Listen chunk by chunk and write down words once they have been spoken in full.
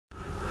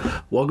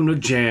Welcome to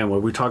Jam, where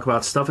we talk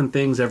about stuff and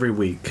things every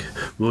week.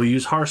 We'll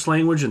use harsh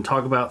language and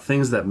talk about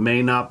things that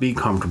may not be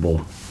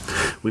comfortable.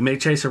 We may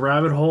chase a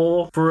rabbit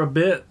hole for a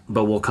bit,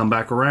 but we'll come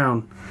back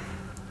around.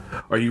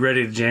 Are you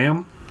ready to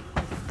jam?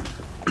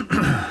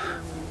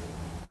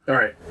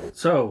 Alright,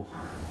 so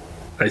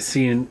I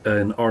seen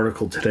an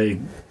article today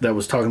that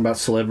was talking about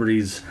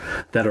celebrities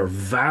that are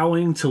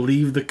vowing to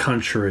leave the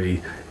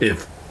country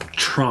if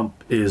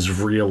Trump is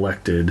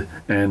reelected,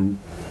 and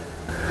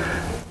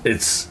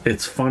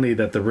it's funny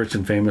that the rich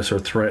and famous are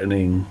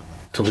threatening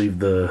to leave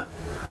the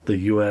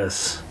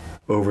U.S.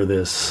 over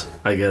this,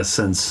 I guess,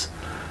 since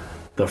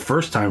the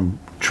first time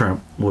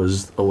Trump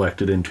was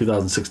elected in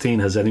 2016.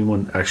 Has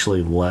anyone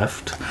actually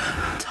left?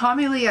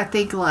 Tommy Lee, I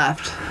think,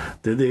 left.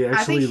 Did they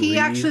actually leave? I think he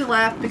actually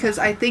left because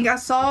I think I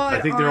saw it.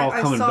 I think they're all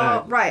coming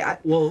back. Right.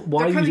 Well,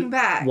 they're coming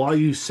back. While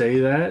you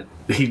say that,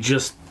 he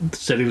just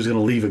said he was going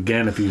to leave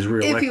again if he was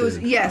reelected. If he was,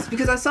 yes,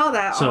 because I saw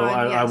that. So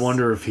I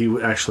wonder if he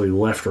actually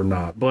left or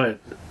not. But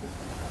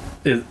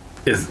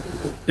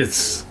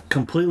it's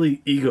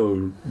completely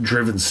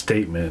ego-driven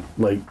statement.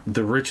 Like,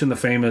 the rich and the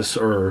famous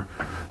are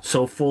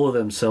so full of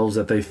themselves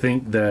that they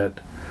think that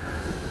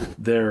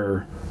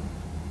they're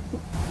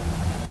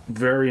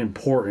very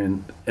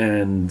important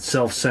and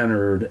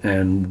self-centered,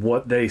 and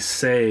what they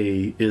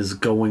say is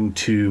going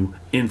to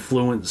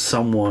influence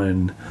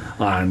someone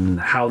on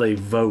how they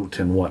vote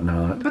and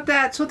whatnot. But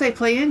that's what they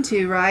play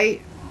into,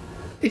 right?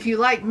 If you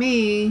like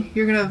me,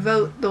 you're gonna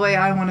vote the way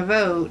I want to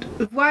vote.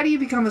 Why do you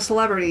become a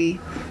celebrity?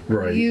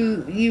 Right.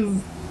 You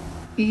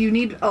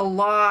need a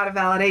lot of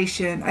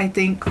validation. I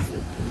think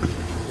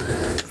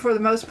for the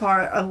most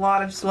part, a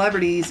lot of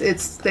celebrities,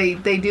 they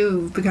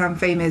do become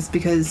famous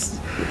because,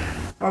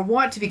 or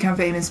want to become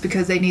famous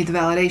because they need the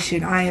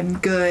validation. I am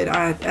good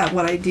at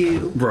what I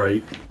do.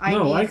 Right.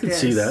 I can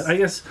see that.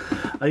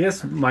 I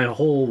guess my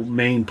whole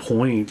main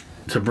point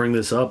to bring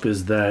this up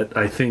is that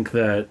I think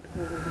that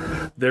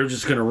they're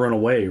just going to run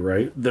away,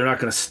 right? They're not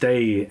going to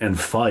stay and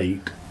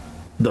fight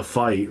the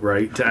fight,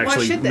 right? To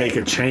actually make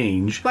a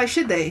change. Why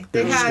should they?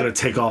 They're just going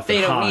to take off and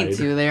hide. They don't need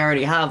to. They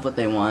already have what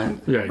they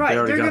want. Yeah, right.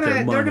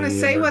 They're going to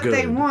say what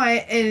they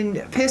want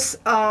and piss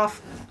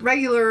off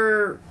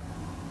regular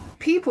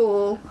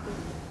people,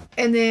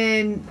 and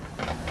then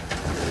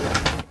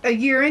a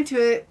year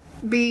into it,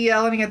 be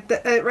yelling at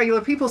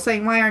regular people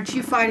saying, why aren't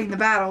you fighting the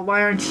battle?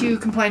 Why aren't you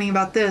complaining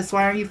about this?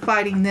 Why aren't you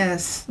fighting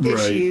this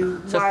issue?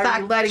 So why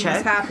are you letting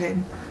this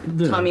happen?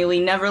 Tommy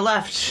Lee never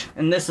left,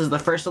 and this is the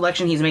first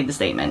election he's made the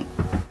statement.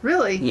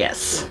 Really?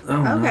 Yes.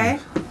 Oh, okay.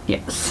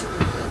 Yes.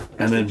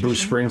 And then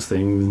Bruce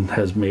Springsteen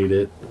has made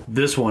it.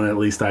 This one, at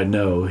least I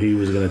know, he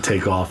was going to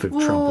take off if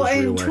Trump was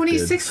reelected. In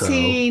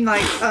 2016, so.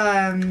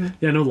 Yeah,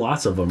 I know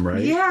lots of them,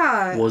 right?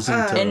 Yeah.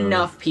 Wasn't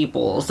enough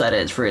people said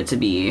it for it to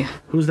be...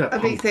 Who's that? A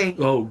big thing.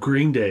 Oh,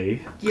 Green Day.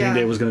 Yeah. Green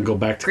Day was going to go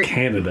back to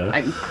Canada.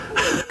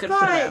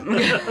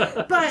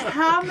 But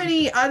how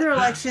many other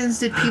elections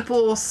did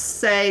people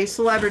say,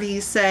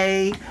 celebrities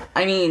say,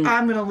 I mean...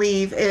 I'm going to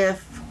leave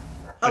if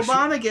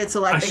Obama gets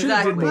elected? I should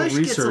have did more Bush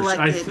research.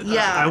 gets elected.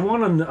 I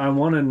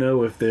want to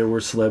know if there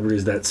were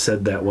celebrities that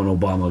said that when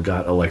Obama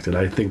got elected.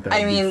 I think that.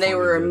 I mean, they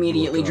were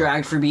immediately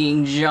dragged for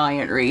being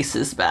giant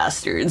racist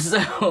bastards.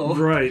 So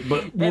right,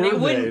 but and it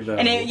wouldn't,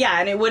 and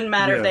it wouldn't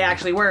matter if they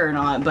actually were or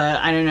not.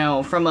 But I don't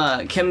know. From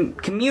a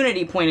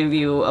community point of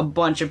view, a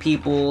bunch of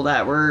people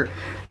that were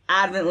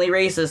adamantly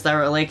racist that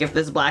were like, if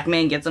this black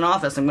man gets in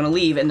office, I'm gonna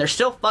leave, and they're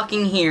still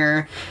fucking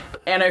here.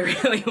 And I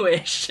really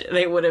wish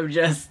they would have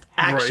just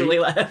actually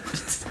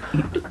left.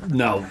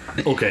 No.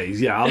 Okay,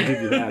 yeah, I'll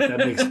give you that. That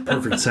makes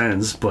perfect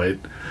sense, but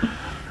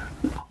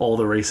all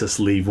the racists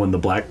leave when the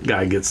black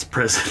guy gets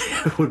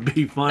president would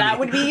be funny. That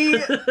would be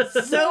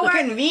so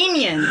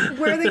convenient.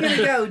 Where are they going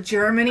to go?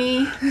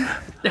 Germany?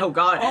 Oh,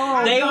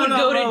 God. They would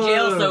go to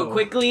jail so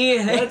quickly.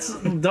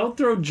 Don't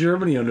throw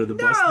Germany under the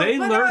bus. They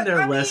learned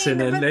their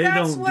lesson, and they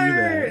don't do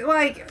that.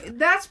 Like,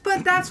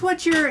 that's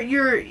what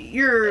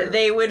you're...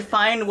 They would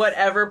find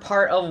whatever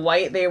part of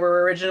white they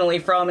were originally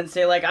from and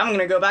say, like, I'm going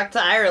to go back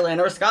to Ireland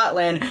or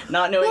Scotland,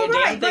 not knowing a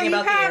damn thing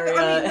about the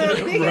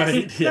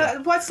area.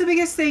 What's the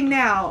biggest thing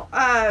now?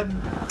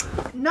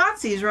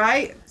 Nazis,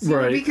 right? So you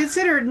would be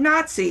considered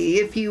Nazi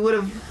if you would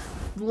have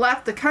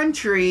left the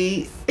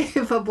country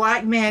if a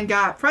black man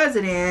got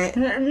president.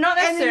 Not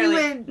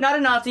necessarily. Not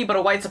a Nazi, but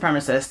a white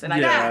supremacist. And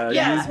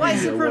white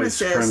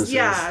supremacist.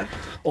 Yeah.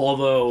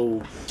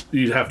 Although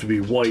you'd have to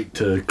be white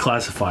to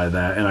classify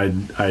that,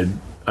 and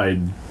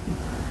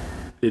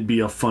it'd be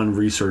a fun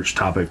research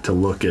topic to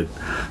look at,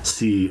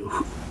 see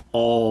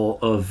all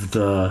of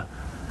the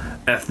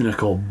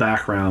ethnical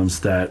backgrounds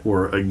that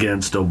were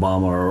against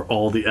Obama, or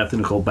all the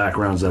ethnical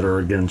backgrounds that are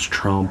against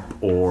Trump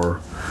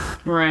or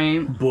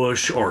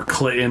Bush or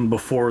Clinton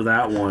before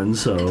that one.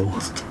 So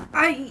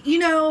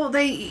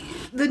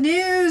the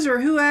news or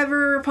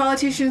whoever,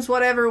 politicians,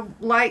 whatever,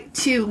 like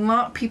to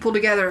lump people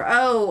together.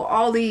 Oh,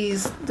 all the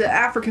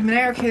African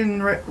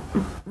American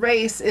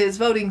race is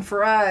voting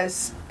for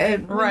us.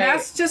 And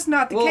that's just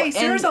not the case.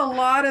 There's a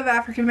lot of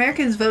African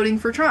Americans voting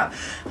for Trump.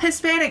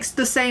 Hispanics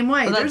the same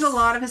way. There's a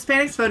lot of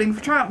Hispanics voting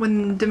for Trump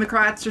when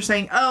Democrats are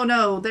saying, oh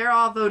no, they're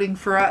all voting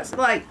for us.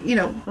 Like, you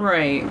know.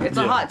 Right. It's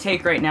a hot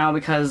take right now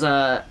because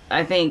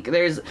I think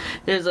there's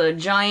a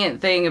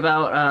giant thing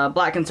about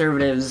black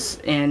conservatives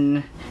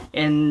in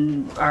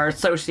our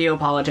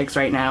sociopolitics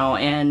right now,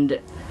 and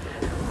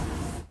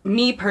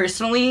me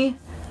personally,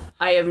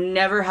 I have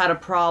never had a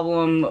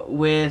problem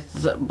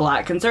with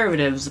black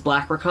conservatives.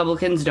 Black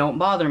Republicans don't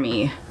bother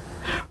me.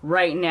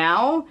 Right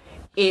now,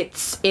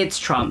 it's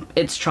Trump.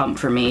 It's Trump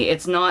for me.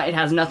 It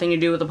has nothing to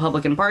do with the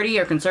Republican Party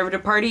or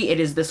Conservative Party. It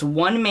is this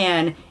one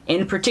man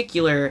in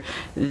particular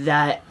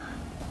that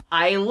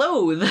I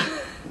loathe.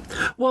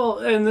 Well,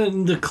 and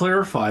then to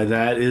clarify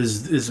that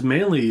is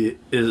mainly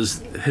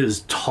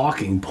his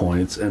talking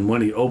points, and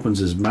when he opens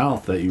his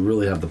mouth that you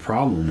really have the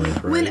problem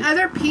with, right? When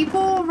other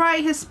people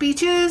write his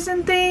speeches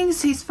and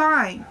things, he's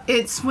fine.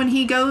 It's when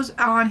he goes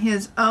on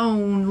his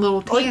own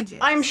little tangents.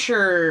 Like, I'm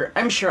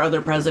sure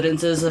other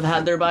presidents have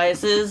had their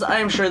biases.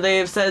 I'm sure they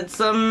have said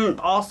some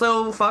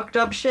also fucked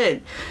up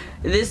shit.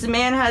 This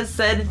man has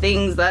said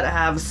things that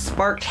have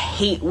sparked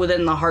hate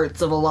within the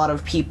hearts of a lot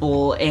of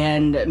people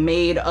and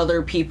made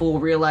other people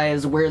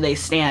realize where they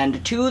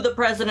stand to the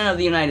President of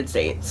the United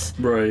States.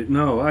 Right.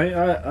 No,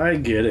 I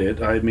get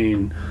it. I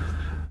mean,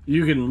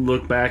 you can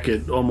look back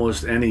at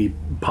almost any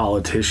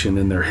politician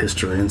in their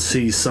history and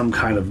see some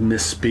kind of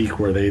misspeak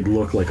where they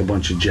look like a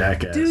bunch of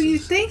jackasses. Do you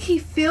think he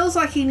feels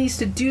like he needs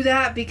to do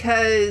that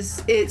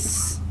because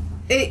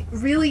it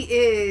really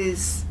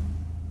is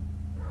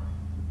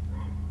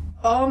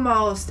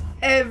almost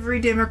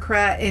every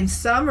Democrat and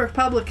some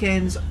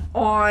Republicans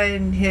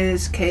on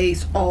his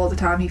case all the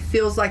time? He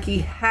feels like he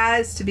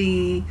has to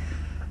be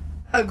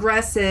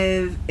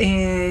aggressive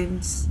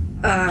and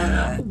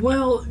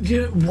well,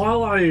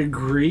 while I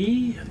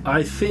agree,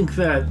 I think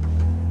that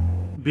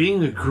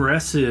being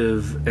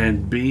aggressive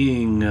and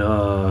being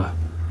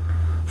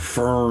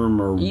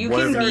firm or whatever you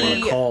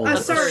want to call it,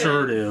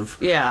 assertive,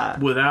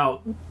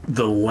 without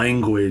the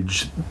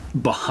language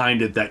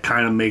behind it that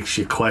kind of makes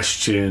you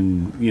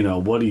question, you know,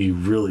 what are you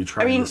really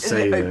trying to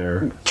say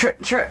there?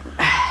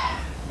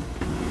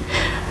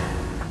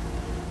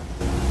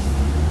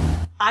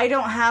 I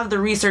don't have the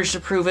research to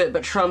prove it,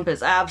 but Trump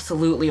is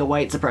absolutely a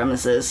white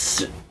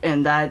supremacist,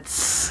 and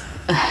that's...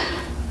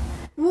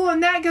 Well,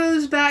 and that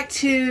goes back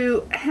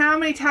to how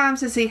many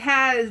times has he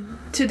had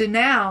to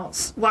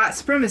denounce white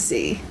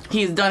supremacy?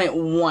 He's done it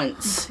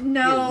once.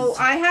 No,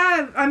 I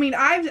have. I mean,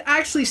 I've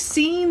actually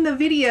seen the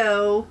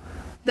video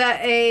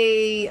that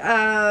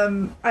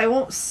I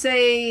won't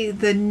say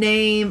the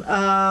name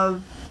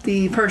of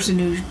the person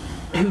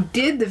who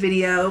did the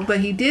video,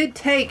 but he did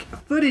take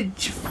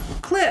footage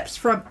clips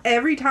from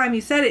every time he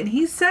said it, and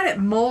he said it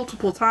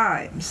multiple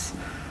times.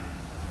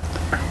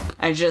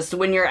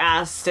 When you're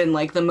asked in,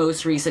 like, the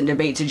most recent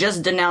debate to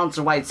just denounce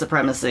white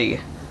supremacy,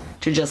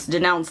 to just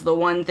denounce the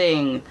one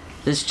thing,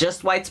 that's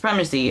just white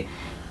supremacy,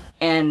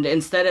 and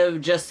instead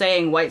of just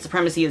saying white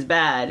supremacy is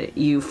bad,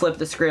 you flip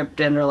the script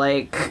and they're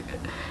like,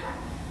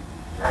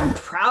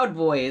 Proud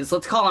Boys.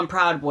 Let's call them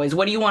Proud Boys.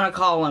 What do you want to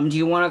call them? Do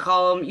you want to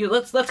call them...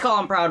 Let's call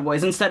them Proud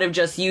Boys. Instead of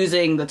just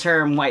using the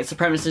term white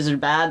supremacists are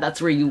bad,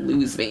 that's where you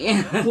lose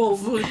me. Well,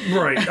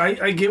 right.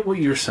 I get what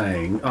you're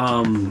saying.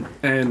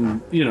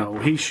 And, you know,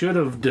 he should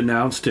have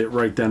denounced it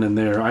right then and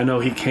there. I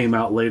know he came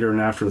out later and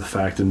after the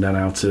fact and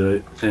denounced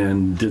it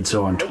and did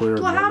so on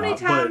Twitter. Well, how many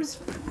times...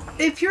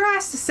 If you're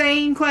asked the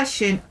same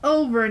question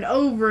over and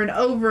over and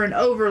over and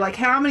over, like,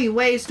 how many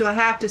ways do I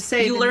have to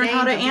say you learn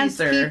how to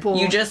answer.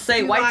 You just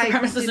say white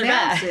supremacists are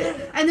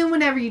bad. And then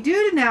whenever you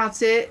do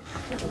denounce it,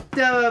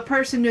 the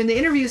person doing the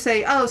interview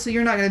say, oh, so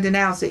you're not going to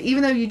denounce it,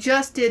 even though you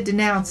just did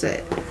denounce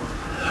it.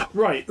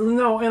 Right.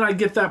 No, and I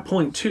get that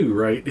point too,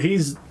 right?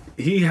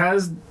 He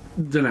has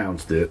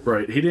denounced it,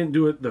 right? He didn't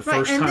do it the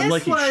first time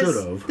like he should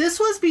have. This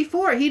was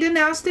before. He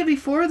denounced it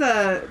before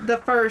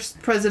the first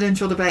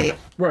presidential debate.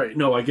 Right.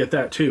 No, I get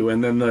that too.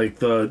 And then like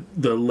the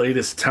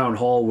latest town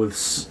hall with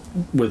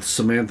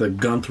Samantha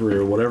Guthrie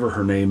or whatever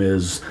her name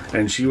is,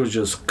 and she was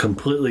just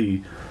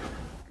completely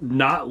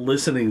not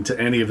listening to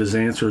any of his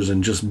answers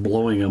and just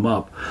blowing him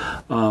up.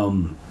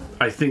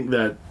 I think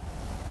that,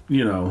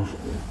 you know,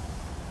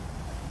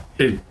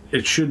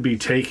 it should be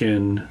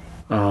taken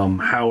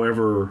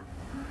however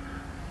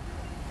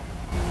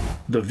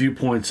the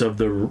viewpoints of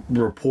the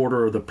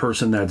reporter or the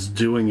person that's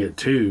doing it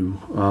too,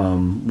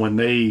 when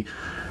they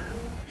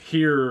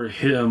hear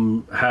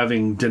him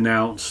having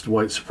denounced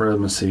white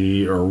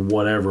supremacy or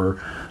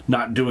whatever,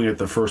 not doing it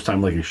the first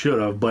time like he should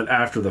have, but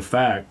after the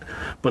fact.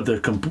 But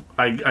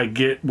I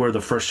get where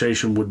the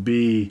frustration would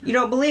be. You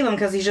don't believe him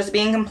because he's just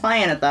being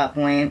compliant at that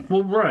point.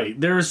 Well, right.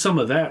 There is some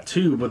of that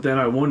too, but then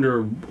I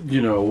wonder,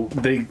 you know,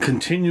 they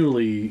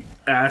continually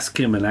ask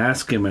him and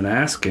ask him and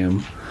ask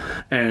him,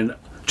 and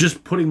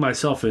just putting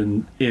myself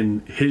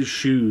in his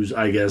shoes,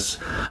 I guess,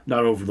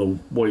 not over the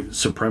white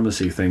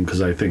supremacy thing,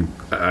 because I think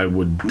I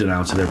would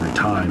denounce it every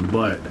time,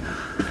 but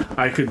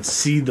I could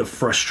see the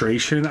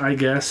frustration, I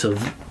guess,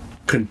 of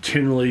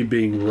continually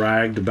being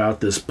ragged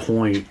about this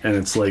point, and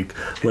it's like,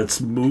 let's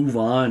move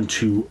on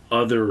to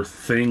other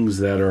things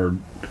that are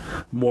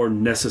more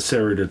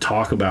necessary to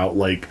talk about,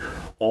 like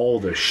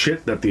all the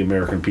shit that the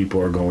American people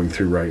are going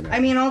through right now. I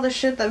mean, all the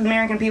shit that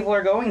American people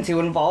are going to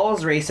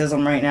involves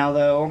racism right now,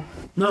 though.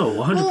 No,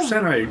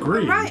 100% I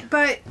agree. Right,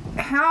 but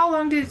how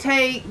long did it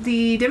take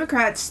the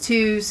Democrats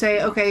to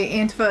say, okay,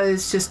 Antifa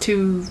is just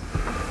too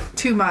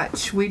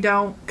much. We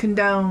don't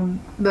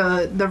condone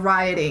the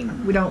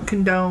rioting. We don't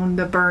condone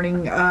the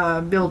burning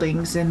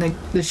buildings and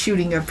the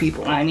shooting of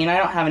people. I mean, I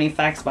don't have any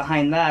facts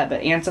behind that,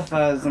 but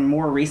Antifa is a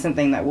more recent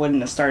thing that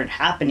wouldn't have started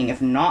happening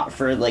if not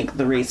for, like,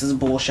 the racist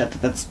bullshit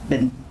that's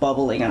been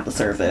bubbling at the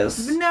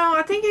surface. No,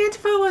 I think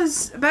Antifa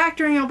was back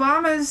during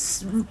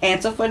Obama's...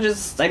 Antifa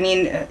just, I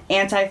mean,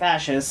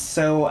 anti-fascist,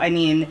 so, I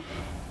mean,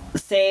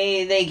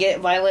 say they get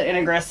violent and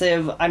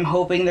aggressive, I'm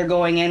hoping they're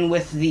going in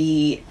with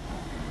the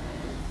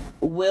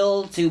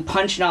will to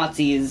punch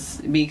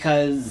Nazis,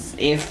 because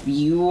if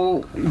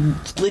you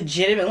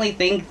legitimately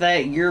think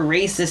that your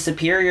race is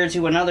superior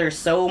to another,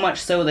 so much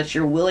so that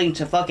you're willing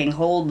to fucking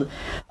hold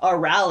a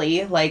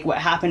rally like what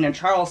happened in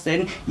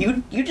Charleston,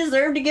 you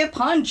deserve to get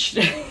punched.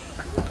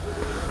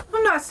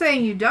 I'm not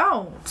saying you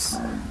don't.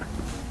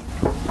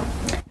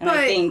 And but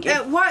I think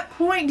at what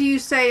point do you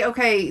say,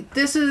 okay,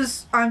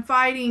 I'm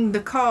fighting the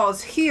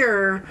cause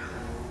here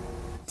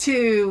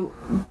to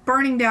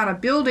burning down a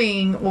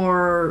building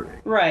or...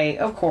 Right,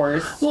 of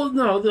course. Well,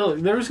 no,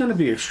 there's going to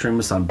be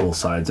extremists on both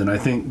sides, and I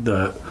think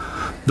the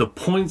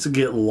points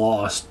get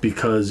lost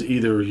because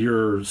either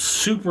you're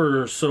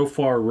so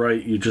far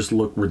right you just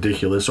look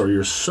ridiculous, or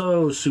you're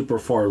so super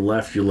far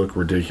left you look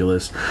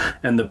ridiculous,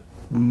 and the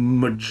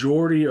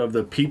majority of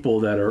the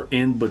people that are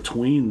in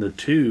between the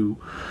two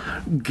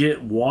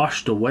get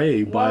washed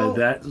away by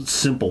that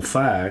simple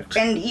fact.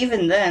 And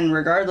even then,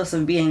 regardless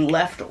of being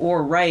left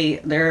or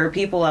right, there are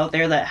people out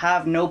there that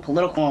have no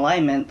political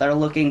alignment that are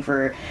looking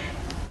for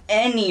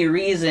any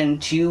reason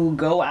to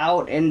go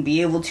out and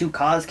be able to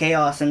cause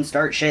chaos and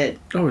start shit.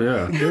 Oh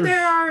yeah.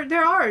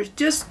 There are.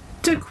 Just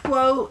to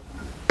quote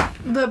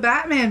the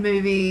Batman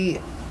movie,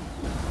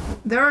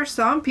 there are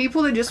some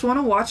people that just want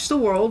to watch the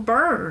world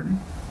burn.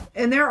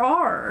 And there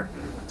are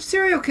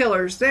serial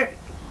killers. They're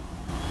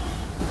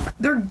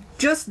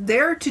just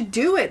there to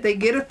do it. They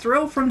get a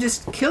thrill from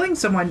just killing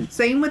someone.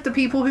 Same with the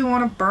people who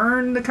want to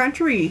burn the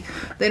country.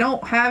 They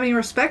don't have any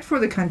respect for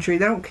the country.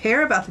 They don't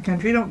care about the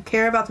country. They don't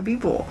care about the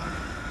people.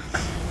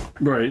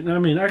 Right. I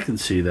mean, I can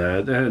see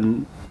that.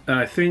 And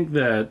I think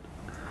that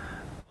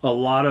a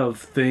lot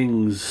of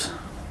things,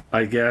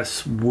 I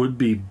guess, would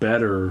be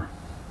better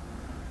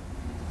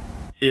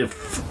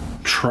if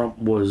Trump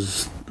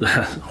was,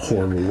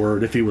 horrible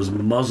word, if he was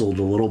muzzled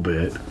a little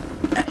bit.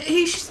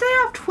 He should stay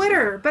off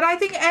Twitter, but I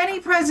think any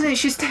president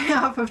should stay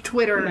off of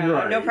Twitter.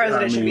 No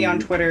president should be on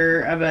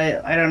Twitter,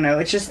 but I don't know.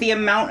 It's just the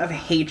amount of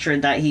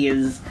hatred that he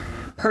is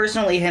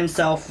personally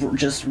himself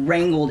just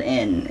wrangled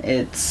in.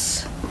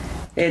 It's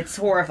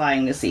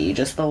horrifying to see,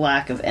 just the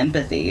lack of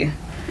empathy.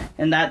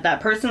 And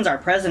that person's our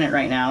president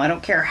right now. I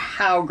don't care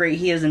how great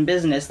he is in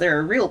business. There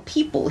are real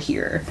people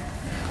here.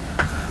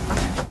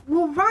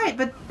 Well, right,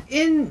 but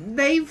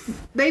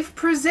they've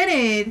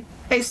presented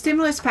a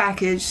stimulus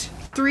package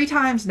 3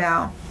 times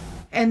now,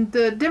 and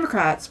the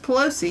Democrats,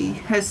 Pelosi,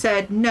 has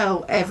said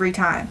no every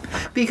time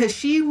because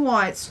she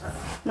wants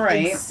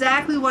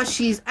exactly what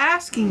she's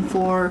asking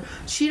for.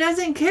 She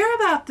doesn't care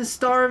about the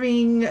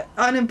starving,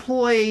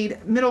 unemployed,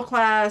 middle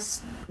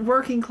class,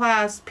 working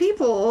class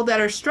people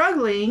that are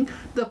struggling,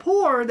 the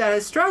poor that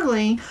is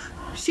struggling.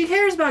 She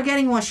cares about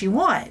getting what she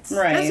wants.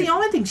 Right. That's the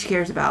only thing she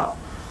cares about.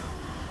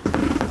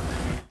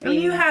 And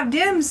you have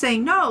Dems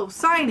saying, no,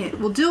 sign it.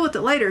 We'll deal with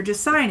it later.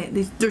 Just sign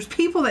it. There's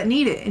people that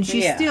need it. And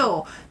she's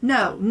still,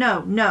 no.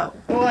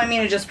 Well, I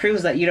mean, it just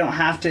proves that you don't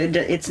have to.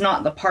 It's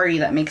not the party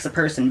that makes a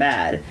person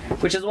bad.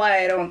 Which is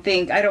why I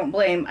don't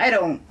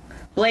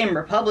blame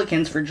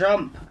Republicans for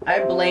Trump.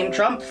 I blame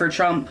Trump for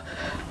Trump.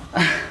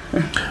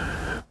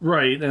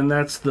 Right, and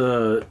that's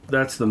the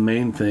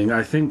main thing.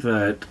 I think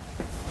that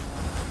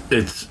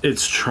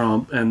it's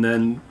Trump, and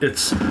then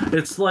it's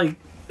like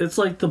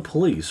the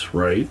police,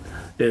 right?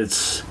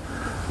 It's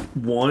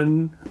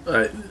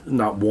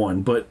not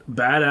one, but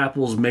bad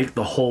apples make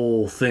the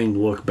whole thing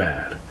look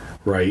bad,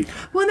 right?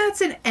 Well,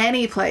 that's in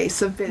any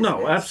place of business.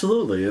 No,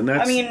 absolutely, and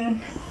that's... I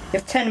mean,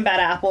 if 10 bad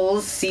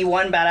apples see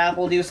one bad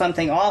apple do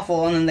something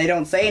awful and then they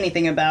don't say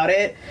anything about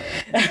it...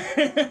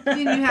 then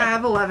you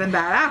have 11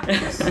 bad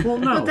apples. Well,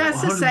 no, but that's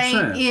 100%. The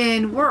same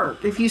in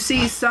work. If you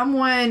see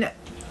someone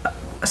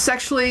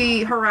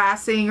sexually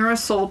harassing or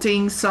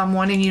assaulting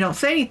someone and you don't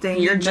say anything,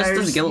 you're just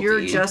as guilty.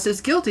 You're just as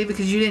guilty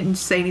because you didn't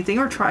say anything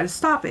or try to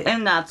stop it.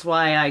 And that's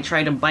why I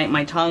try to bite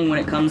my tongue when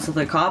it comes to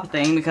the cop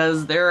thing,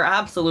 because there are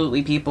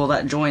absolutely people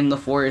that join the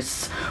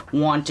force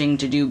wanting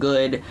to do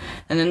good,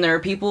 and then there are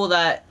people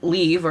that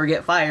leave or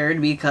get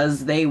fired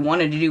because they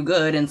wanted to do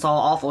good and saw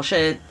awful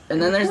shit,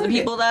 and then there's the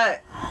people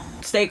that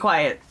stay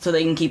quiet so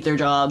they can keep their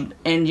job.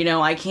 And, you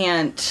know, I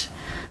can't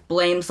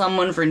blame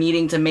someone for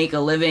needing to make a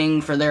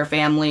living for their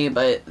family,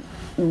 but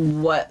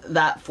what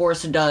that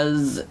force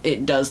does,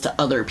 it does to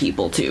other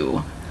people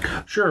too.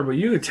 Sure, but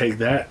you could take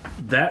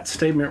that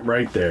statement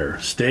right there,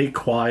 stay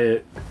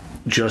quiet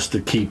just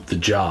to keep the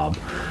job,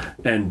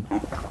 and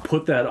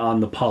put that on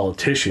the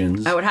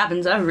politicians. Oh, it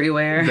happens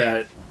everywhere.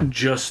 That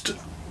just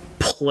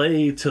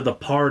play to the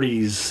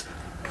party's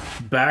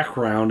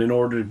background in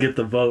order to get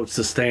the votes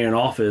to stay in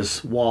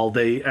office while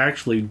they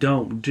actually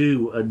don't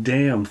do a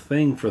damn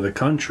thing for the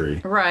country.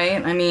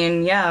 Right, I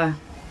mean, yeah.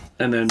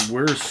 And then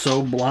we're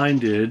so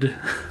blinded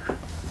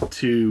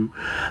to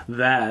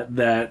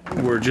that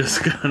we're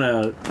just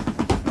gonna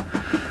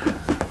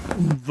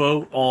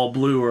vote all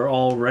blue or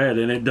all red,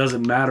 and it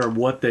doesn't matter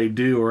what they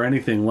do or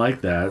anything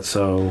like that.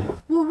 So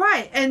well,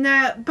 right, and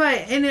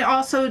it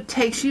also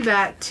takes you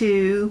back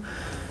to,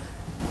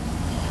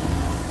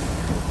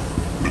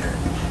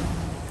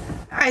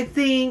 I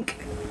think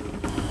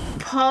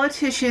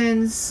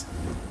politicians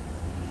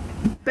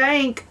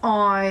bank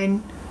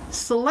on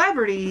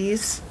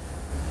celebrities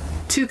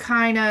to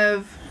kind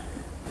of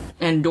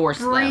endorse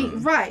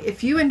them. Right.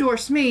 If you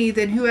endorse me,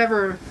 then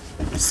whoever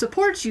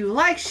supports you,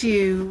 likes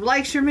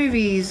your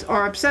movies,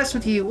 are obsessed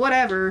with you,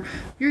 whatever,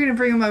 you're going to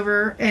bring them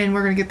over and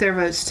we're going to get their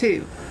votes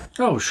too.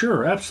 Oh,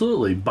 sure.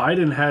 Absolutely.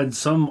 Biden had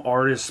some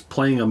artists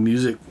playing a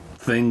music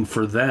thing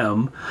for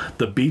them.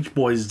 The Beach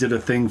Boys did a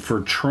thing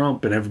for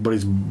Trump, and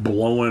everybody's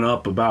blowing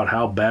up about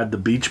how bad the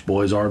Beach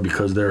Boys are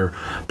because they're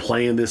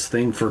playing this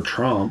thing for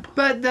Trump.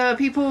 But the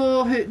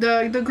people who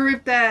the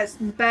group that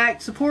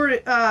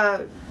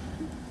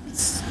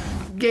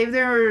gave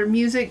their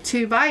music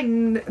to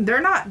Biden,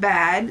 they're not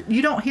bad.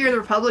 You don't hear the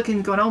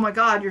Republicans going, "Oh my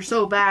God, you're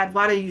so bad.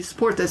 Why do you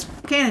support this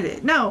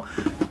candidate?" No,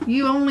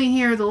 you only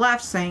hear the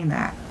left saying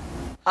that.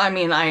 I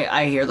mean,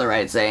 I hear the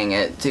right saying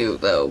it too,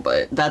 though,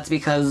 but that's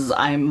because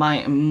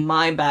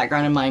my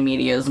background in my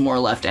media is more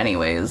left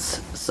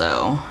anyways,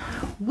 so.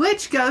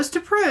 Which goes to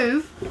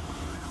prove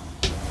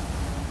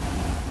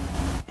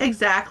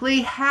exactly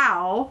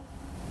how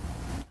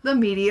the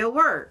media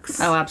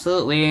works. Oh,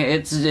 absolutely.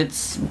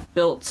 It's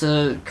built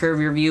to curve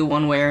your view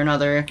one way or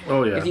another.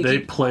 Oh, yeah. They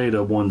play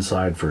to one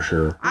side for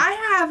sure. I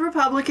have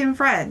Republican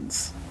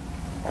friends,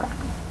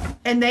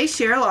 and they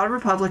share a lot of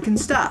Republican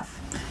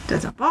stuff.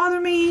 Doesn't bother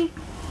me.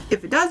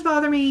 If it does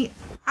bother me,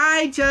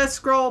 I just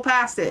scroll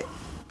past it.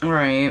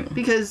 Right.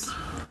 Because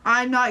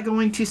I'm not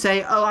going to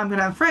say, "Oh, I'm going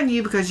to unfriend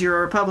you because you're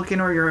a Republican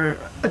or you're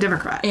a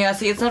Democrat." Yeah,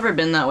 see, it's never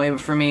been that way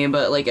for me,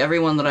 but, like,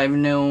 everyone that I've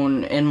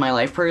known in my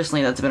life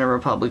personally that's been a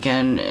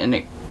Republican,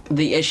 and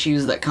the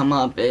issues that come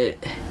up,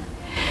 it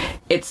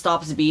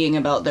stops being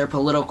about their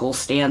political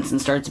stance and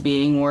starts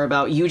being more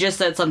about, you just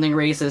said something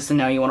racist and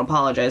now you want to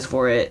apologize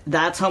for it.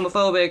 That's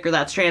homophobic, or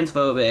that's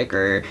transphobic,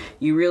 or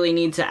you really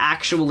need to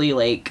actually,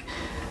 like,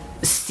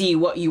 see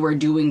what you are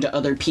doing to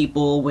other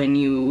people when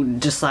you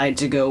decide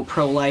to go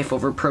pro-life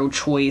over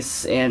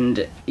pro-choice,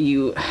 and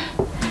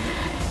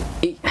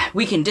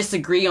we can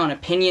disagree on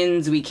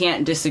opinions, we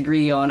can't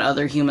disagree on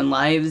other human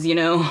lives, you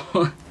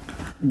know?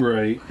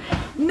 Right.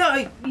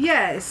 No,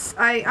 yes,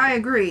 I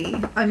agree.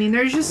 I mean,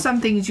 there's just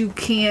some things you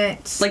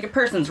can't... Like, a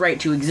person's right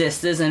to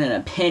exist isn't an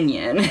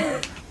opinion.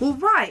 Well,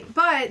 right,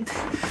 but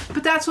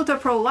that's what the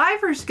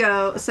pro-lifers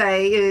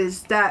say,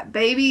 is that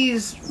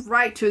baby's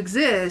right to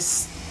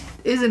exist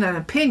isn't an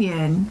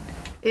opinion.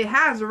 It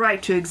has a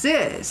right to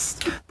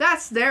exist.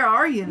 That's their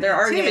argument. Their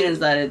argument is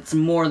that it's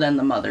more than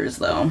the mother's,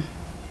 though.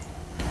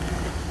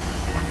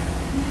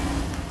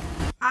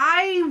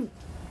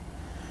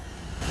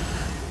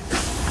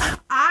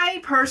 I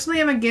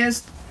personally am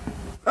against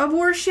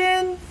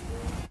abortion.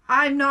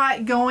 I'm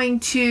not going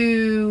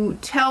to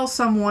tell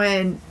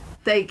someone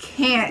they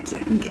can't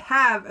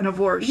have an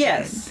abortion.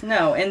 Yes,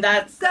 no, and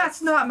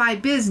that's not my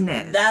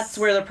business. That's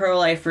where the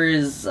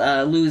pro-lifers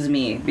lose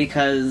me,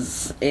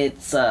 because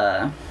it's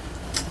I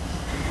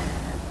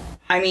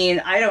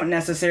mean, I don't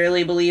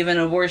necessarily believe in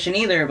abortion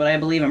either, but I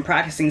believe in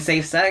practicing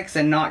safe sex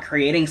and not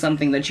creating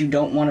something that you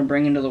don't want to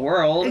bring into the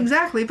world.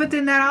 Exactly, but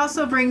then that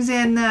also brings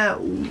in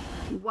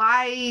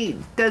why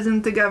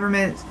doesn't the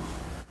government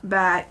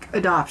back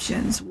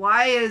adoptions?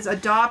 Why is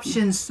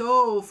adoption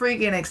so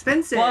freaking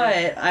expensive?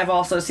 But I've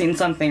also seen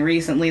something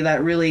recently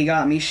that really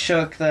got me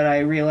shook that I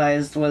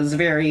realized was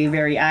very,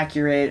 very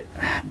accurate.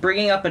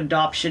 Bringing up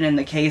adoption in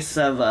the case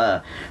of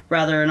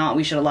whether or not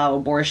we should allow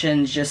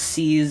abortions just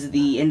sees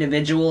the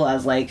individual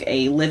as like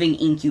a living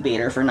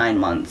incubator for 9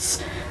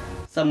 months.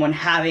 Someone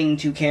having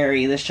to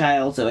carry this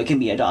child so it can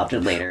be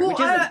adopted later, which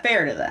isn't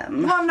fair to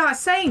them. Well, I'm not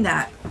saying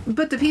that.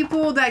 But the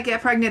people that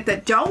get pregnant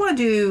that don't want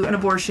to do an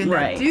abortion,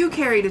 right, that do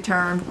carry to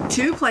term,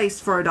 to place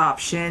for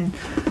adoption,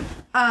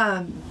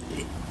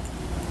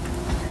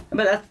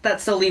 But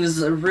that still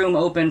leaves room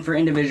open for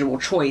individual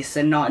choice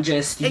and not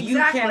just you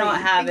cannot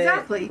have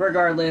it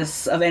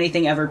regardless of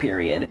anything ever,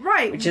 period.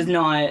 Right. Which is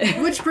not...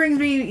 Which brings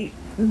me...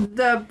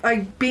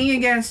 being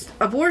against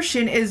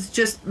abortion is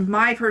just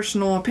my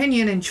personal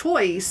opinion and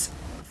choice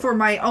for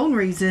my own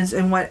reasons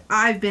and what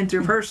I've been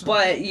through personally.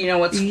 But, you know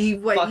what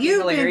you've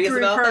hilarious been through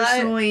about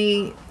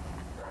personally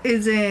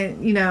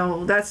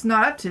isn't, that's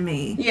not up to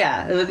me.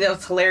 Yeah,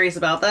 what's hilarious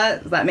about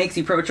that makes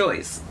you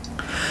pro-choice.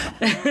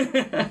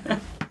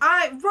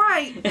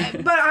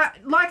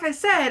 Like I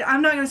said,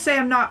 I'm not going to say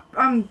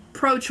I'm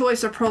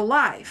pro-choice or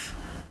pro-life.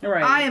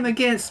 Right. I am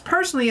against,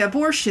 personally,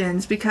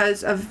 abortions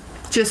because of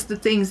just the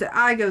things that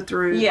I go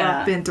through,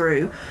 I've been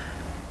through.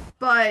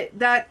 But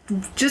that,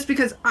 just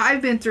because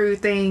I've been through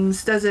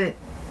things doesn't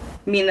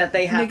mean that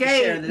they have to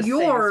share this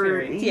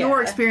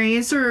your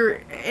experience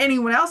or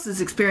anyone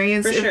else's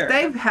experience if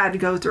they've had to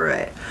go through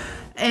it.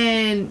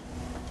 And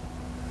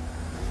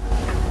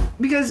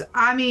because,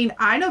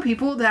 I know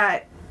people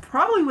that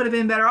probably would have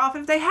been better off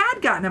if they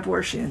had gotten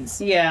abortions.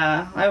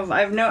 Yeah,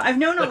 I've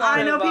known a lot.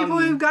 I know people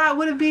who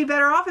would have been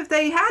better off if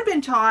they had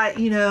been taught.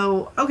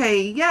 Okay,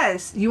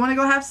 yes, you want to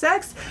go have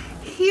sex.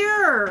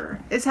 Here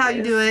is how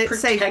you do it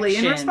safely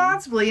and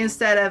responsibly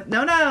instead of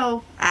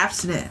no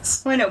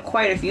abstinence. Well, I know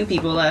quite a few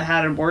people that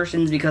had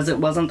abortions because it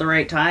wasn't the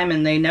right time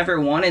and they never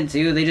wanted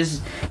to. They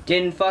just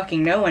didn't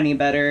fucking know any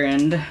better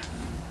and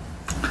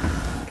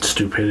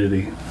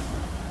stupidity.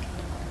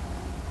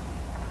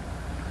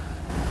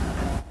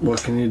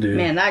 What can you do?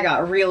 Man, that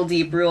got real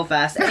deep real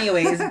fast.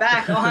 Anyways,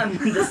 back on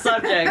the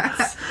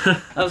subject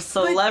of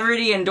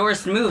celebrity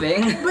endorsed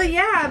moving. But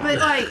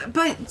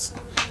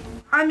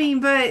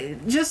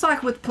just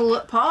like with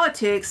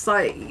politics,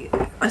 like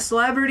a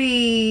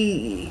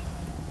celebrity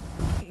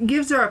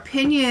gives their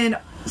opinion,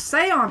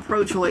 say on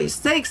pro-choice.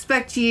 They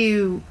expect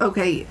you,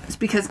 okay, it's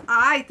because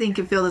I think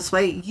and feel this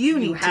way,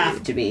 you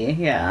have to be,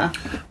 yeah.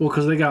 Well,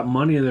 because they got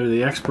money and they're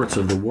the experts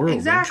of the world.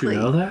 Exactly.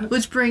 Don't you know that?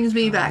 Which brings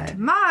me back to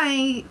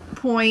my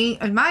point,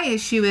 and my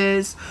issue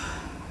is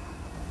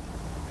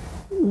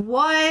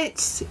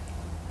what,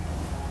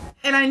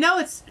 and I know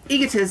it's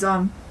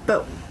egotism,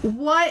 but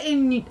what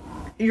in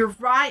your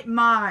right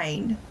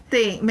mind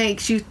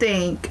makes you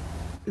think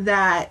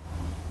that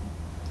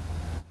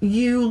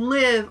you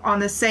live on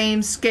the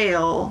same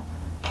scale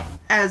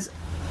as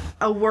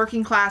a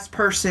working class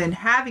person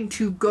having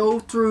to go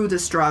through the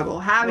struggle,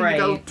 having to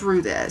go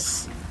through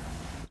this?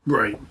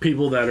 Right.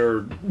 People that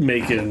are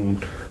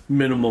making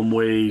minimum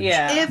wage,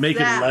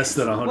 making less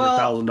than $100,000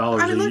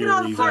 a year. Look at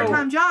all the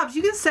part-time jobs.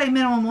 You can say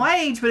minimum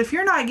wage, but if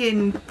you're not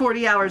getting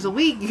 40 hours a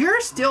week,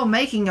 you're still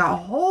making a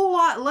whole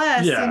lot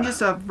less than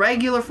just a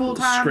regular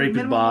full-time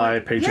scraping by,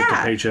 paycheck to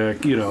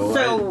paycheck,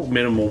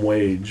 minimum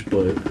wage,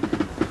 but...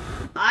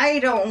 I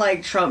don't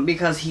like Trump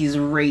because he's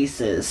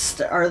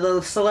racist. Are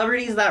the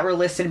celebrities that were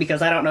listed,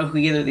 because I don't know who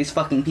either of these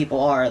fucking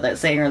people are, that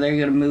saying are they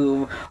going to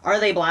move, are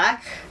they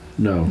black?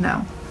 No.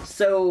 No.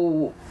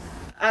 So,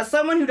 as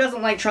someone who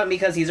doesn't like Trump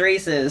because he's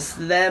racist,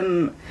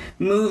 them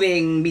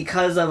moving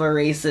because of a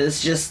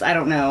racist, just, I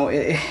don't know,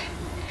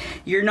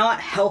 you're not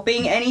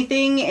helping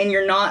anything, and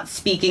you're not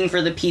speaking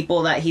for the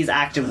people that he's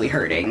actively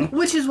hurting.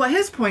 Which is what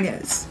his point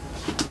is.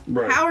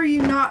 Right. How are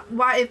you not,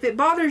 if it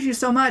bothers you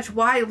so much,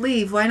 why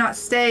leave? Why not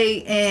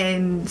stay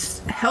and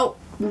help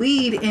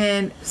lead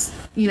in,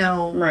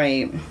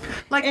 Right.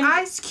 Like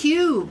Ice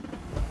Cube.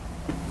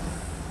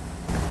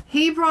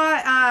 He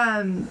brought,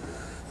 I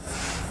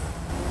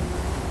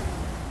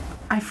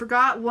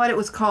forgot what it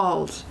was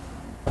called.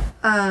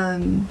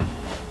 But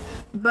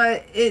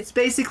it's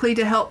basically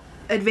to help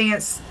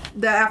advance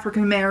the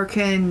African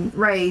American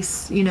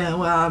race,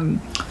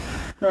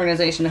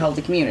 organization to help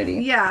the community.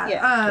 Yeah.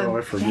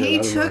 He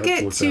took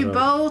it to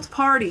both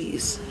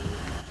parties.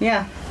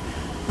 Yeah.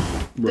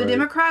 The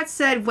Democrats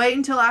said wait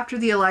until after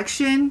the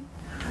election.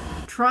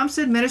 Trump's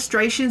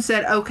administration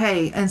said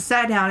okay and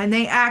sat down, and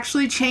they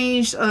actually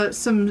changed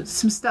some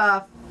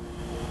stuff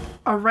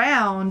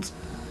around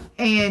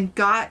and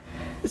got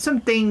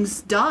some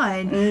things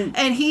done.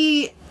 And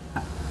he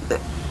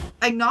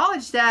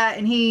acknowledged that,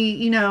 and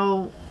he,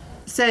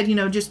 said,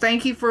 just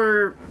thank you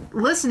for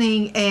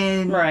listening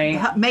and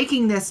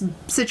making this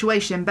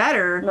situation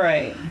better.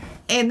 Right.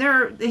 And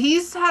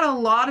he's had a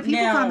lot of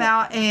people come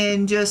out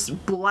and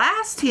just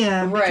blast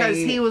him because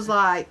he was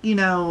like,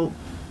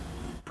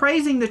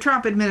 praising the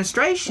Trump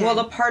administration. Well,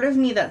 the part of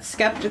me that's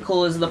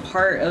skeptical is the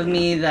part of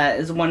me that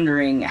is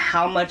wondering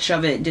how much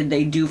of it did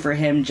they do for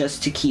him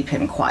just to keep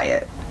him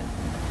quiet?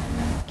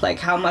 Like,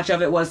 how much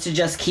of it was to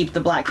just keep the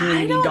black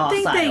community docile?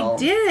 I don't think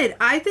they did.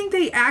 I think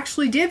they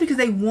actually did because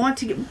they want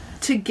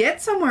to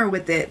get somewhere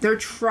with it. They're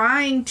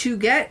trying to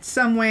get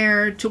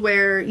somewhere to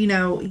where,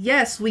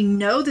 yes, we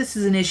know this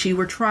is an issue.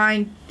 We're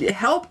trying to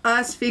help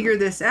us figure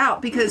this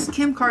out because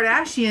Kim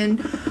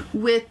Kardashian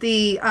with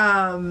the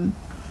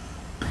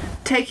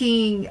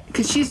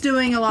because she's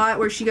doing a lot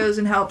where she goes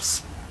and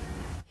helps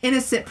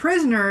innocent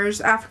prisoners,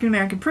 African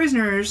American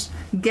prisoners,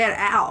 get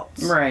out.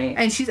 Right.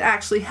 And she's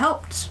actually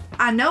helped.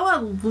 I know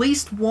at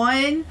least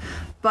one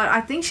but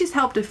I think she's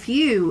helped a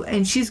few,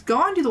 and she's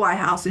gone to the White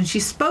House and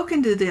she's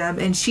spoken to them,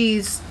 and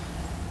she's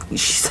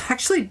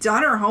actually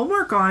done her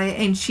homework on it,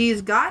 and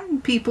she's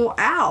gotten people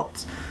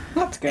out.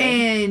 That's good.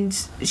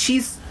 And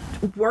she's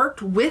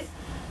worked with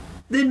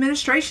the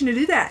administration to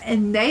do that,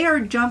 and they are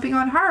jumping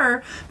on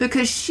her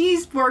because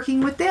she's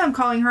working with them,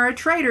 calling her a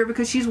traitor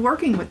because she's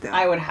working with them.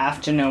 I would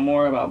have to know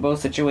more about both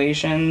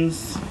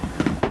situations.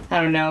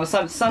 I don't know,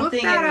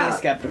 something in me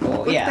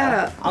skeptical. Look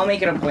that up. I'll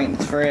make it a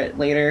point for it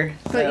later.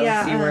 But so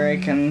yeah, see where I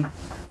can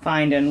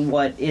find and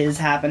what is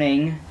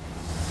happening.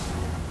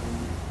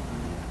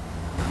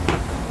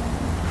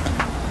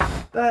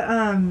 But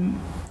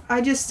I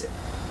just,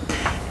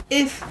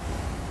 if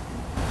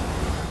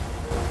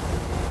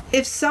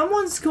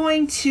someone's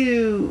going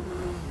to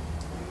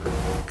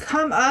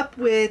come up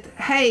with,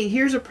 hey,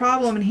 here's a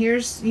problem and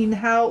here's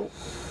how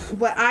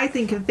what I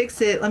think can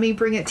fix it, let me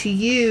bring it to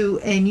you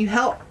and you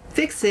help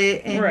fix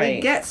it, and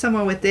we get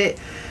somewhere with it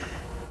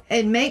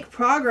and make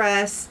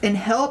progress and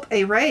help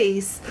a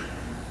race,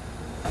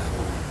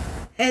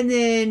 and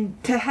then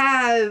to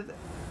have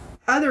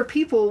other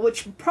people,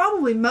 which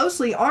probably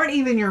mostly aren't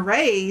even your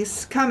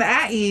race, come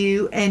at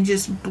you and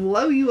just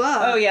blow you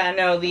up. Oh yeah,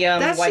 no, the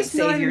white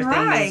savior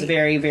thing is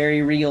very,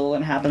 very real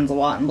and happens a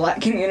lot in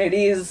black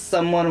communities.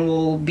 Someone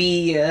will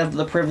be of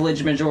the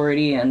privileged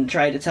majority and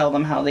try to tell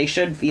them how they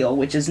should feel,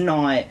 which is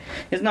not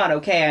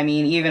okay. I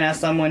mean, even as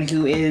someone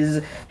who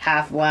is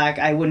half black,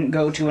 I wouldn't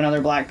go to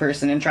another black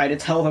person and try to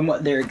tell them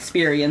what their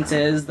experience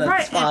is.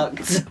 That's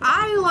fucked.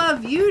 I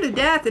love you to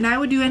death and I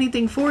would do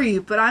anything for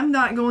you, but I'm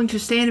not going to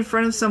stand in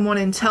front of someone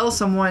and tell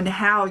someone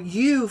how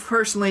you've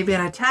personally been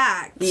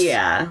attacked.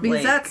 Yeah.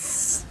 Because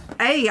that's,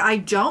 A, I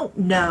don't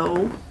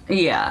know.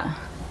 Yeah.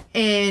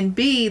 And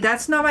B,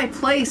 that's not my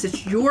place.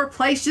 It's your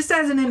place, just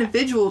as an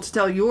individual, to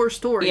tell your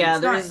story. Yeah,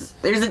 there's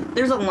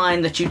a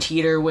line that you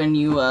teeter when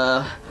you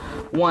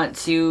want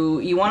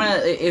to,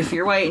 if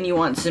you're white and you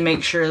want to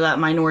make sure that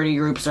minority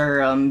groups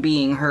are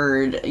being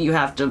heard, you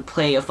have to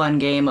play a fun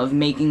game of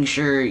making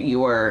sure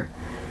you're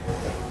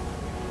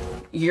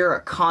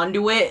a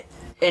conduit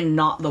and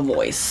not the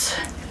voice.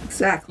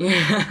 Exactly.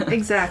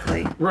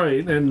 Exactly.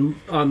 Right, and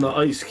on the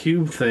Ice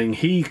Cube thing,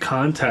 he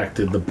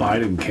contacted the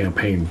Biden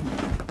campaign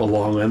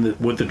along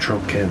with the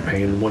Trump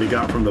campaign, and what he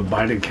got from the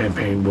Biden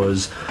campaign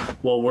was,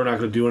 well, we're not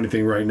going to do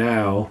anything right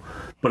now,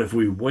 but if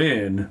we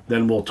win,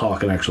 then we'll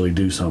talk and actually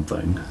do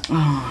something.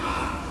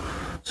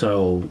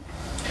 So...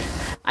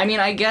 I mean,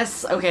 I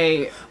guess,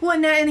 okay... Well,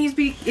 and he's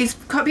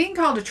being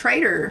called a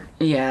traitor.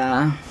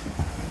 Yeah.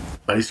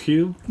 Ice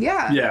Cube?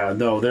 Yeah. Yeah,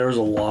 no, there's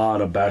a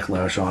lot of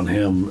backlash on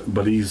him,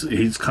 but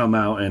he's come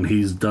out and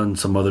he's done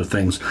some other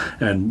things,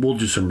 and we'll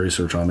do some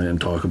research on it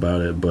and talk about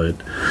it, but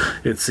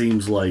it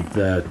seems like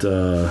that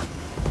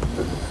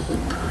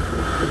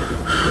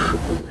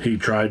he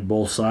tried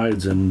both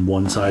sides, and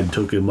one side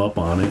took him up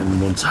on it,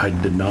 and one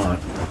side did not.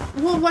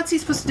 Well, what's he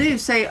supposed to do?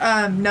 Say,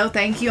 no,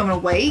 thank you, I'm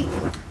going to wait?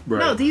 Right.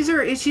 No, these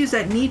are issues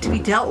that need to be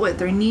dealt with.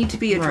 They need to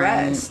be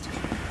addressed.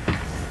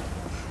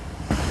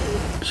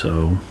 Right.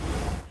 So...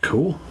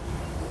 Cool.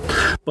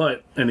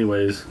 But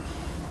anyways,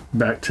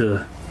 back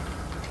to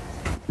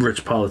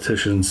rich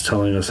politicians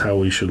telling us how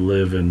we should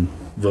live and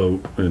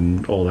vote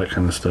and all that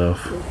kind of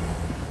stuff.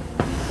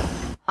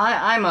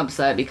 I'm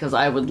upset because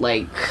I would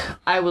like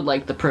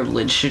the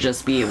privilege to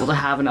just be able to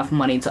have enough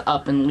money to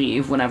up and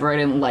leave whenever I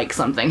didn't like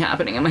something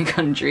happening in my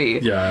country.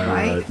 Yeah,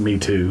 right? Me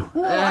too.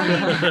 Well, I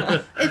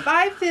mean, if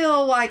I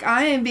feel like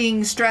I am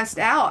being stressed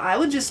out, I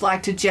would just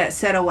like to jet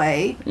set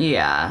away.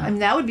 Yeah. I mean,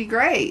 that would be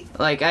great.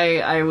 Like,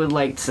 I would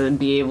like to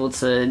be able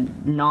to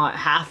not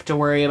have to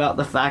worry about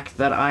the fact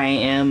that I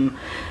am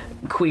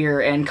queer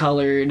and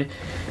colored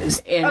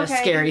in a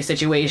scary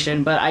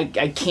situation, but I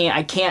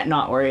can't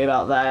not worry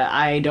about that.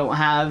 I don't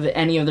have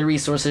any of the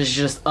resources to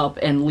just up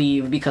and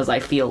leave because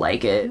I feel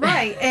like it.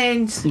 Right,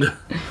 and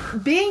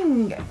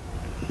being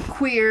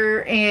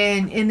queer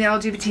and in the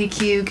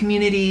LGBTQ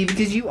community,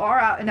 because you are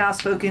an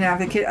outspoken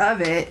advocate of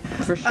it.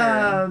 For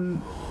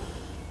sure.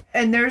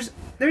 And there's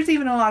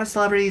even a lot of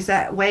celebrities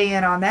that weigh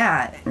in on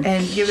that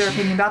and give their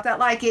opinion about that,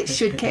 like it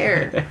should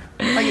care.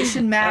 Like it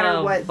should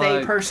matter what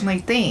they personally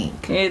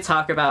think. Can you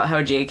talk about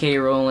how J.K.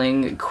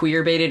 Rowling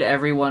queer-baited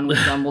everyone with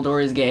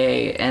Dumbledore is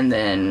gay, and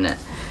then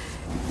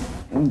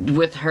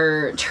with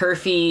her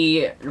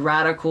turfy,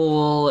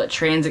 radical,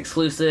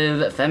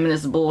 trans-exclusive,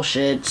 feminist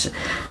bullshit,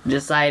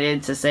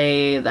 decided to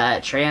say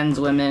that trans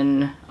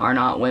women are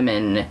not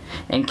women,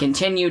 and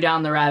continue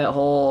down the rabbit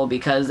hole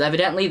because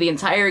evidently the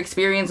entire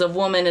experience of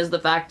woman is the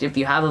fact if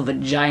you have a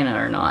vagina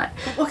or not.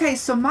 Okay,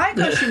 so my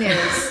question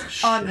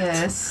is on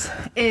this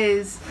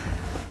is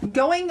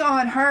going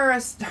on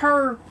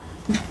her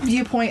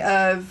viewpoint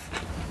of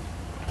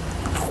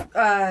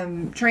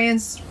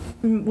trans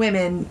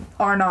women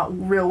are not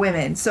real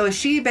women. So is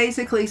she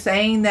basically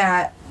saying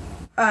that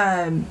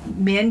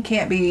men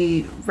can't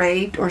be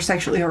raped or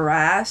sexually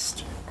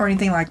harassed or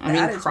anything like that? I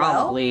mean, as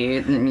probably.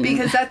 Well?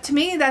 Because that, to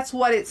me, that's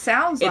what it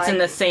sounds like. It's in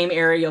the same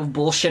area of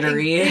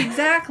bullshittery.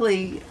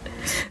 Exactly.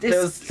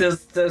 those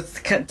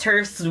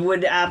TERFs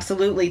would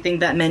absolutely think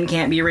that men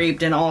can't be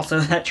raped, and also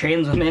that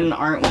trans women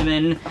aren't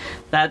women.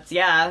 That's,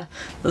 yeah,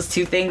 those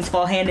two things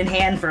fall hand in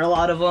hand for a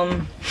lot of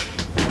them.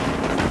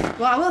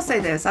 Well, I will say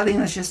this. I think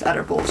that's just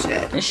utter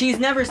bullshit. And she's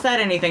never said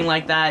anything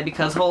like that,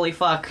 because holy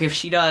fuck, if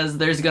she does,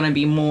 there's gonna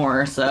be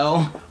more,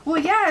 so...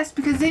 Well, yes,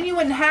 because then you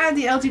wouldn't have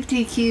the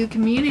LGBTQ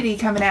community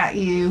coming at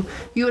you.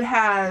 You would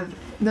have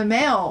the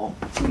male.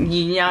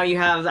 Now you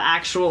have the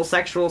actual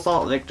sexual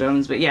assault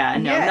victims, but yeah,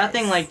 no, yes.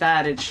 Nothing like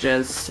that. It's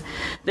just,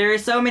 there are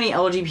so many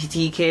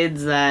LGBT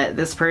kids that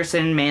this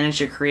person managed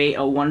to create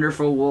a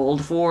wonderful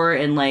world for,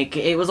 and, like,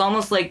 it was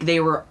almost like they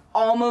were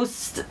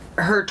almost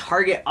her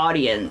target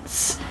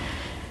audience.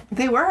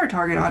 They were her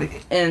target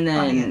audience. And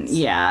then,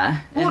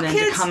 yeah. Well, and then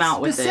kids to come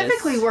out with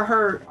specifically this. Were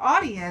her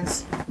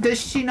audience. Does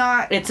she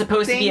not It's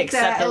supposed to be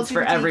acceptance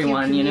for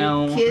everyone, you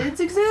know? Kids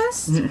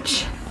exist?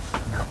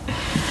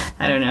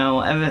 I don't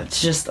know.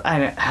 It's just,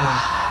 the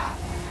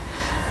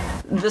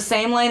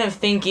same line of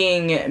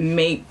thinking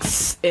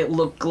makes it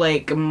look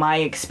like my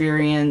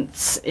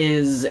experience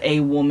is a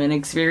woman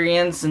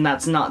experience, and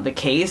that's not the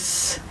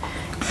case.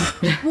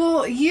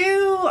 Well,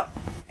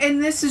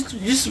 and this is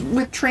just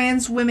with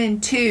trans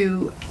women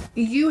too,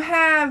 you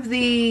have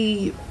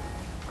the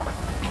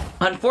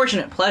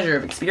unfortunate pleasure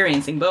of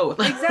experiencing both.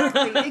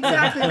 Exactly.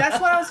 That's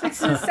what I was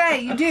fixing to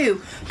say. You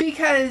do.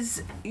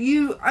 Because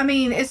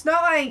it's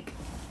not like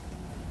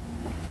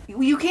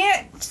you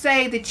can't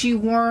say that you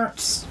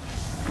weren't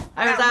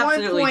I was at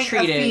absolutely one point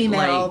treated a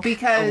female like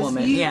because a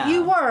woman.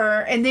 You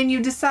were, and then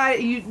you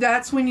decided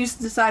that's when you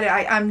decided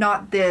I'm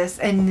not this,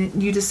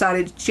 and you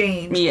decided to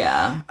change.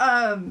 Yeah.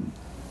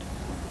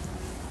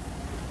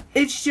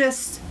 It's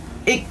just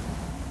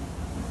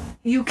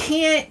you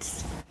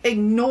can't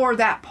ignore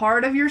that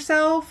part of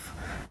yourself.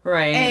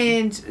 Right.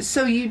 And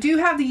so you do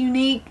have the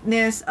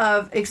uniqueness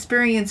of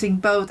experiencing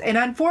both. And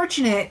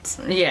unfortunate.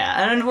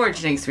 Yeah, an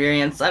unfortunate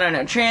experience. I don't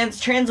know.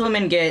 Trans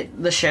women get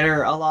the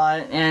shitter a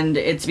lot, and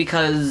it's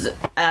because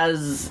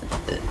as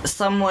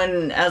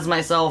someone as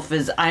myself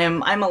is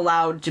I'm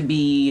allowed to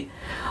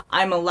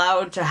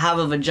have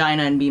a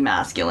vagina and be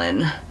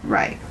masculine.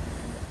 Right.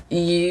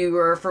 You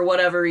are, for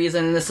whatever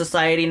reason, in this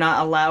society,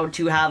 not allowed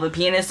to have a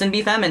penis and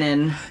be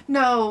feminine.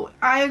 No,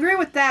 I agree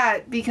with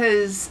that,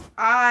 because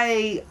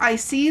I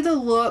see the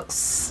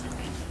looks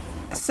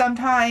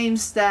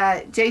sometimes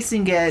that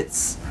Jason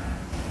gets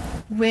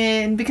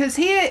because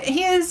he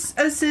is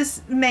a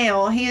cis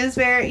male.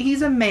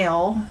 He's a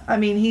male. I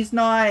mean, he's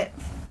not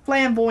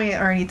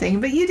flamboyant or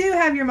anything, but you do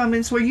have your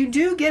moments where you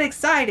do get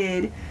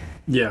excited.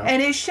 Yeah.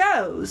 And it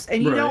shows,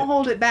 and you don't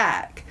hold it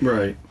back.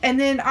 Right. And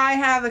then I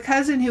have a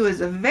cousin who is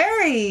a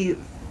very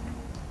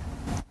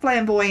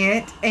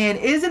flamboyant and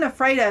isn't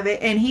afraid of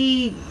it, and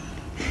he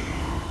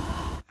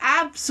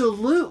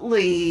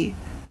absolutely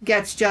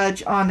gets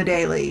judged on the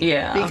daily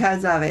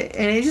because of it.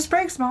 And it just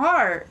breaks my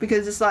heart,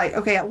 because it's like,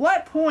 okay, at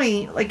what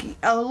point, like,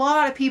 a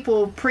lot of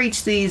people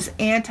preach these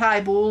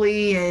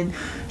anti-bully and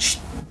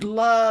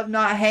love,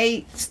 not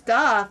hate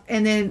stuff,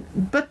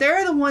 but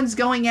they're the ones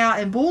going out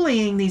and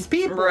bullying these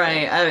people.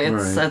 Right. And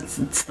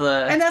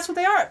that's what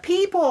they are,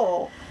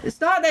 people.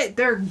 It's not that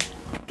they're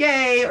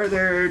gay or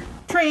they're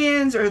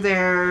trans or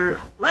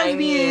they're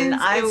lesbians.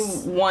 I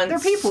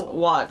once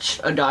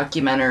watched a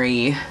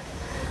documentary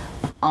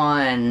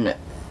on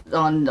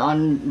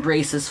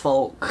racist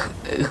folk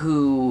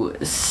who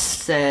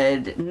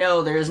said,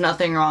 no, there's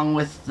nothing wrong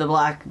with the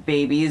black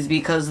babies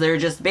because they're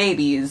just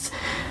babies.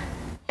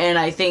 And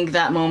I think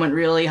that moment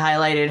really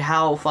highlighted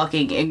how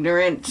fucking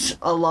ignorant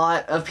a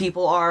lot of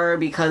people are,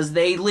 because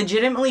they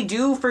legitimately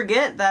do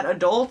forget that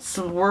adults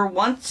were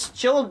once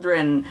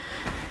children.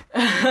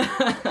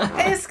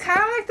 It's kind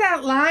of like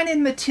that line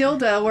in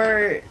Matilda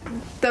where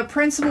the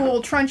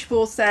principal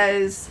Trunchbull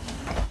says,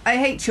 I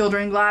hate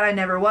children, glad I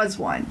never was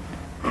one.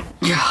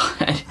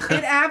 God.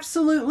 It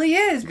absolutely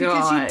is,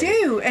 because you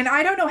do. And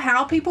I don't know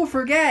how people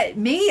forget.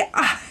 Me,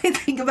 I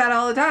think about it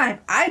all the time.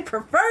 I'd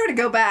prefer to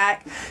go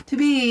back to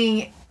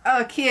being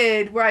a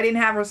kid where I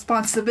didn't have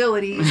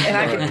responsibilities and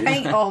I could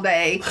paint all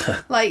day.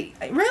 Like,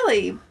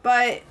 really.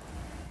 But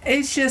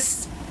it's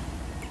just,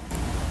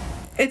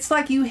 it's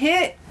like you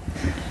hit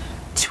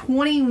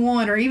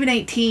 21 or even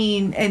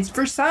 18, and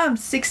for some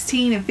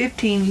 16 and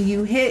 15,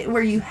 you hit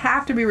where you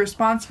have to be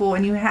responsible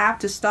and you have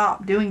to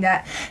stop doing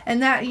that,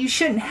 and that you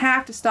shouldn't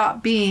have to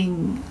stop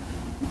being,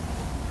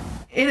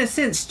 in a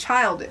sense,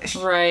 childish.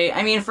 Right.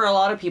 I mean, for a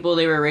lot of people,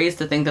 they were raised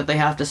to think that they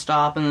have to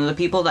stop, and the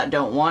people that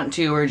don't want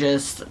to are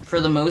just, for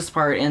the most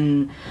part,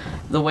 in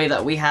the way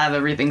that we have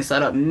everything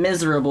set up,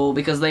 miserable,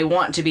 because they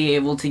want to be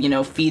able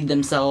to, feed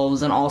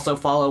themselves and also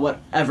follow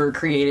whatever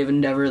creative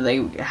endeavor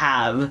they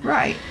have.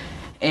 Right.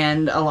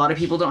 And a lot of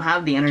people don't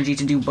have the energy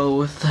to do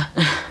both.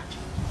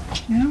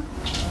 Yeah.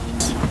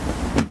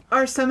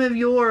 Are some of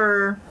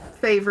your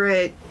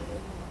favorite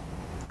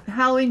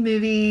Halloween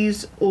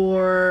movies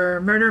or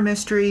murder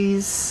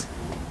mysteries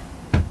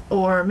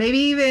or maybe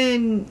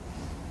even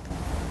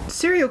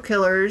serial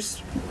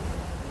killers?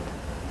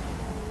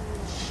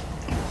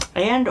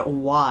 And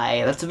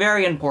why? That's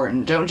very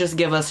important. Don't just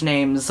give us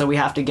names so we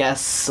have to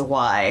guess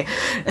why.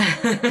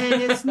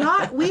 And it's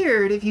not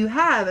weird if you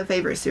have a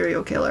favorite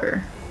serial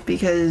killer,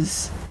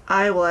 because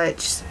I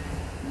watch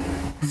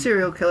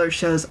serial killer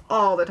shows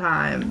all the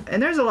time,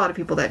 and there's a lot of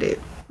people that do.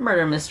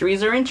 Murder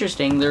mysteries are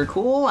interesting. They're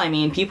cool. I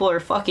mean, people are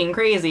fucking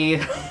crazy.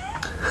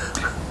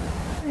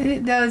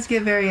 It does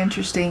get very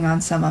interesting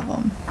on some of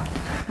them.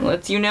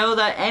 Lets you know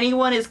that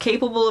anyone is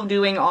capable of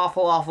doing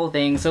awful, awful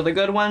things, so the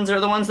good ones are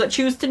the ones that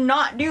choose to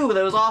not do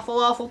those awful,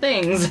 awful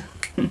things.